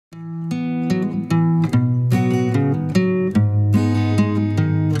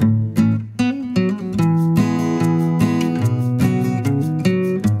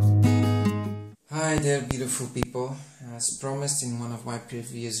As promised in one of my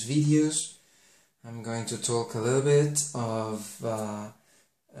previous videos, I'm going to talk a little bit of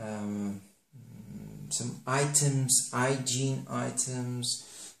some items, hygiene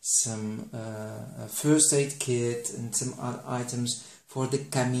items, some first aid kit and some other items for the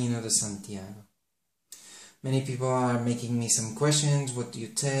Camino de Santiago. Many people are making me some questions, what do you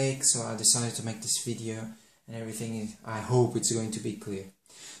take? So I decided to make this video, and everything I hope it's going to be clear.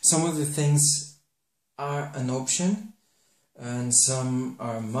 Some of the things are an option and some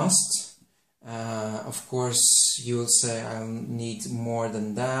are a must. Of course, you will say I need more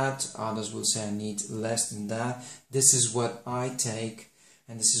than that, others will say I need less than that. This is what I take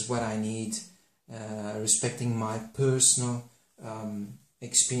and this is what I need, respecting my personal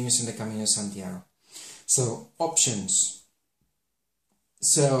experience in the Camino de Santiago. So, options.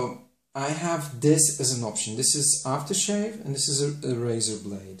 So, I have this as an option. This is aftershave and this is a razor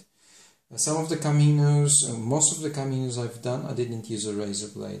blade. Some of the Caminos, most of the Caminos I've done, I didn't use a razor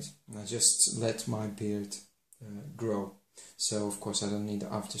blade. I just let my beard grow. So, of course, I don't need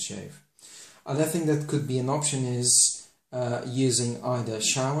aftershave. Other thing that could be an option is using either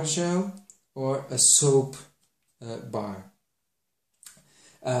shower gel or a soap bar.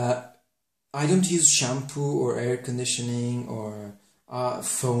 I don't use shampoo or air conditioning or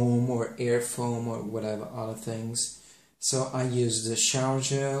foam or air foam or whatever other things. So I use the shower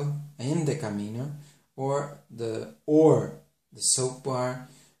gel in the Camino or the soap bar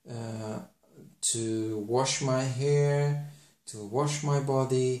to wash my hair, to wash my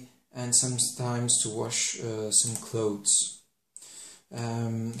body, and sometimes to wash some clothes.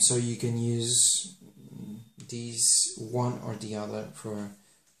 So you can use these one or the other for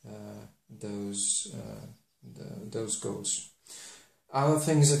those goals. Other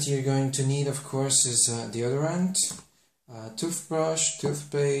things that you're going to need, of course, is deodorant, toothbrush,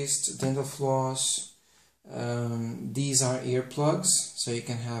 toothpaste, dental floss. These are earplugs, so you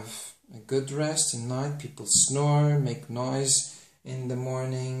can have a good rest at night. People snore, make noise in the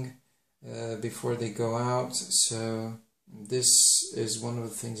morning before they go out. So this is one of the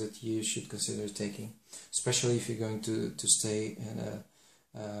things that you should consider taking, especially if you're going to stay in a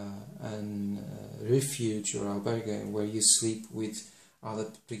refuge or albergue where you sleep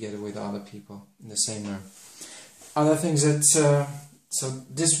together with other people in the same room. Other things that so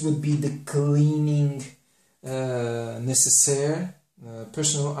this would be the cleaning necessaire,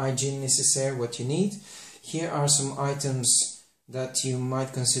 personal hygiene necessaire, what you need. Here are some items that you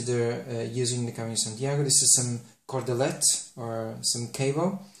might consider using the Camino de Santiago. This is some cordelette or some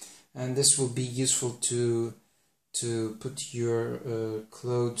cable, and this will be useful to put your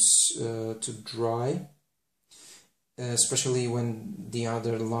clothes to dry, especially when the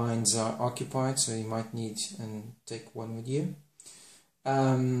other lines are occupied, so you might need and take one with you.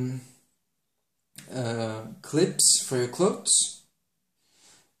 Clips for your clothes.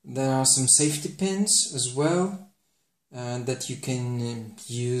 There are some safety pins as well that you can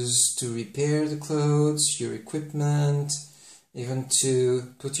use to repair the clothes, your equipment, even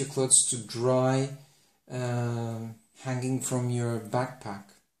to put your clothes to dry, hanging from your backpack.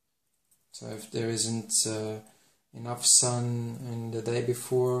 So if there isn't enough sun in the day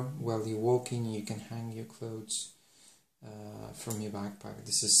before while you're walking, you can hang your clothes from your backpack.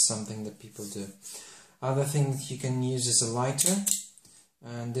 This is something that people do. Other thing that you can use is a lighter,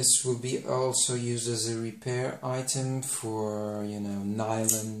 and this will be also used as a repair item for, you know,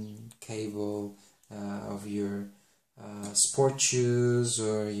 nylon cable of your sport shoes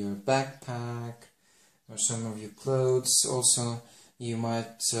or your backpack or some of your clothes. Also, you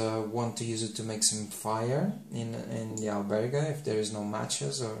might want to use it to make some fire in the albergue if there is no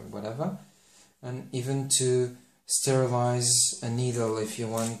matches or whatever, and even to sterilize a needle if you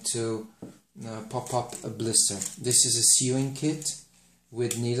want to pop up a blister. This is a sewing kit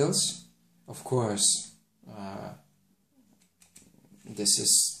with needles. Of course, this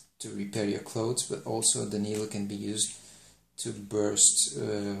is to repair your clothes, but also the needle can be used to burst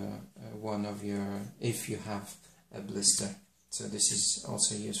one of your, if you have a blister. So this is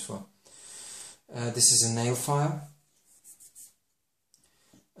also useful. This is a nail file,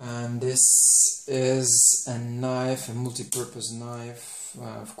 and this is a knife, a multi-purpose knife.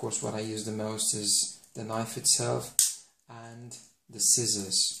 Of course, what I use the most is the knife itself and the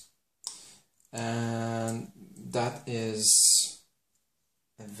scissors, and that is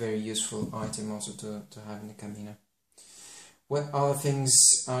a very useful item also to have in the Camino. What other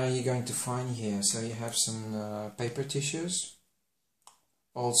things are you going to find here? So you have some paper tissues,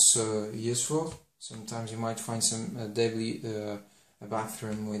 also useful. Sometimes you might find some a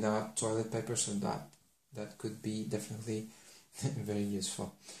bathroom without toilet paper, so that could be definitely very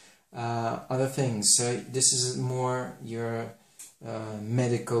useful. other things. So this is more your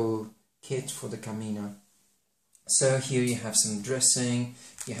medical kit for the Camino. So here you have some dressing,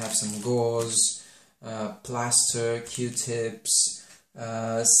 you have some gauze, plaster, Q-tips,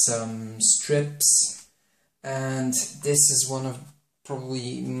 some strips, and this is one of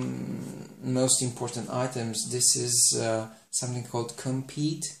probably most important items. This is something called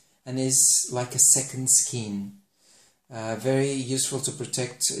Compete, and is like a second skin. Very useful to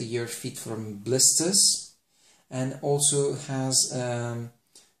protect your feet from blisters, and also has a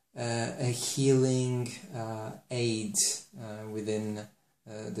healing aid within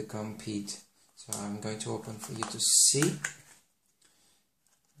the Compete. So I'm going to open for you to see. And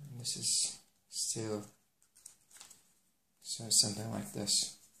this is still something like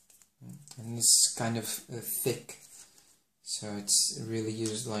this, and it's kind of thick, so it's really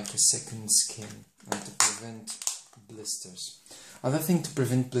used like a second skin to prevent blisters. Other thing to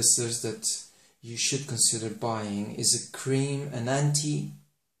prevent blisters that you should consider buying is a cream, an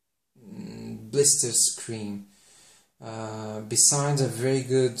anti-blisters cream. Besides a very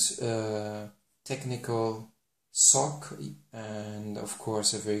good technical sock and of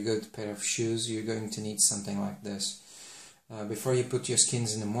course a very good pair of shoes, you're going to need something like this. Before you put your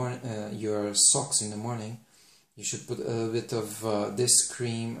skins in the morning, your socks in the morning, you should put a little bit of this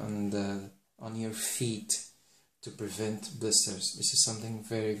cream on your feet to prevent blisters. This is something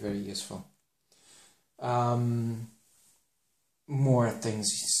very, very useful. More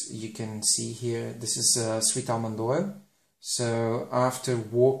things you can see here. This is sweet almond oil. So after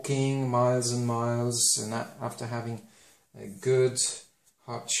walking miles and miles, and after having a good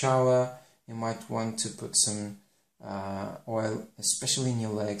hot shower, you might want to put some oil, especially in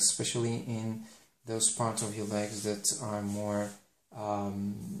your legs, especially in those parts of your legs that are more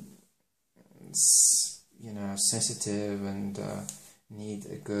sensitive and need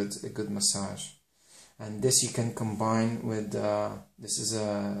a good massage. And this you can combine with this is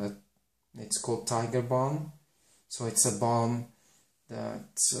it's called Tiger Balm. So it's a balm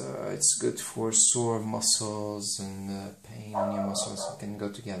that it's good for sore muscles and pain on your muscles. It can go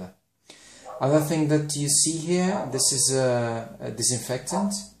together. Other thing that you see here, this is a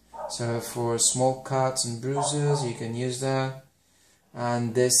disinfectant. So for small cuts and bruises, you can use that.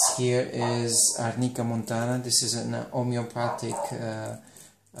 And this here is Arnica montana. This is an homeopathic.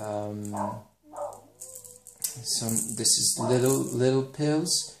 This is little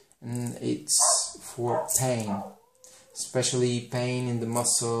pills, and it's for pain, especially pain in the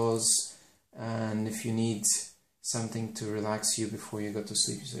muscles, and if you need something to relax you before you go to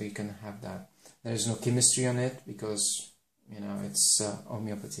sleep, so you can have that. There's no chemistry on it because it's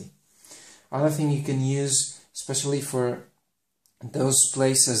homeopathy. Other thing you can use, especially for those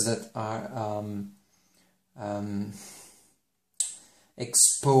places that are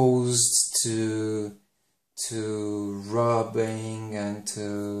exposed to rubbing and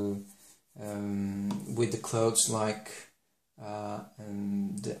to with the clothes, like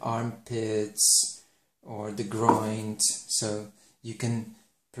the armpits or the groin, so you can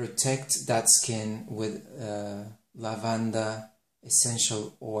protect that skin with lavender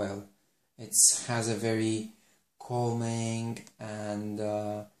essential oil. It has a very calming and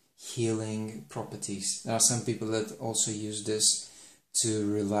healing properties. There are some people that also use this to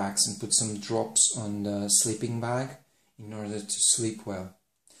relax and put some drops on the sleeping bag in order to sleep well.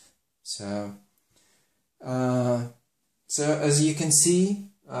 So as you can see,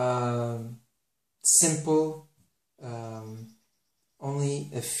 simple, only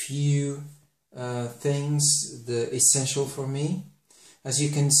a few things, the essential for me. As you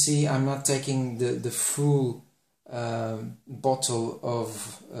can see, I'm not taking the full bottle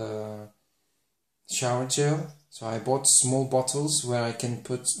of shower gel. So I bought small bottles where I can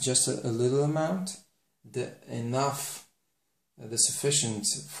put just a little amount, the sufficient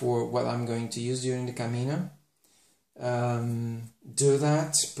for what I'm going to use during the Camino. Do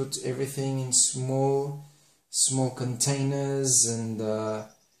that, put everything in small containers, and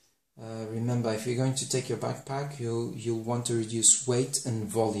remember, if you're going to take your backpack, you'll want to reduce weight and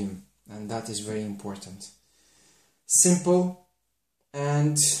volume, and that is very important. Simple,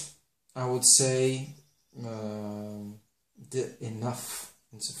 and I would say enough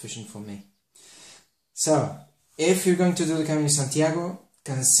and sufficient for me. So, if you're going to do the Camino de Santiago,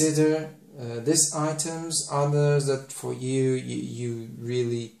 consider these items, others that for you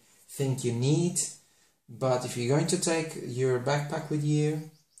really think you need. But if you're going to take your backpack with you,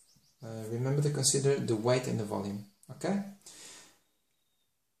 remember to consider the weight and the volume. Okay?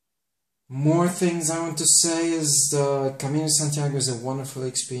 More things I want to say is the Camino de Santiago is a wonderful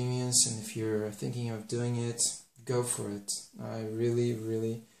experience, and if you're thinking of doing it, go for it. I really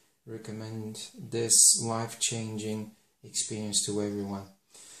recommend this life-changing experience to everyone.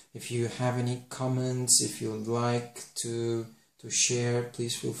 If you have any comments, if you'd like to share,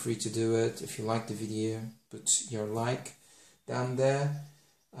 please feel free to do it. If you like the video, put your like down there.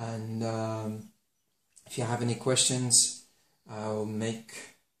 And if you have any questions, I'll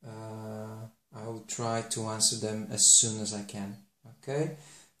try to answer them as soon as I can. Okay?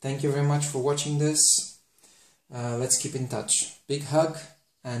 Thank you very much for watching this. Let's keep in touch. Big hug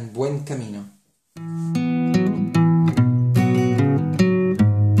and Buen Camino.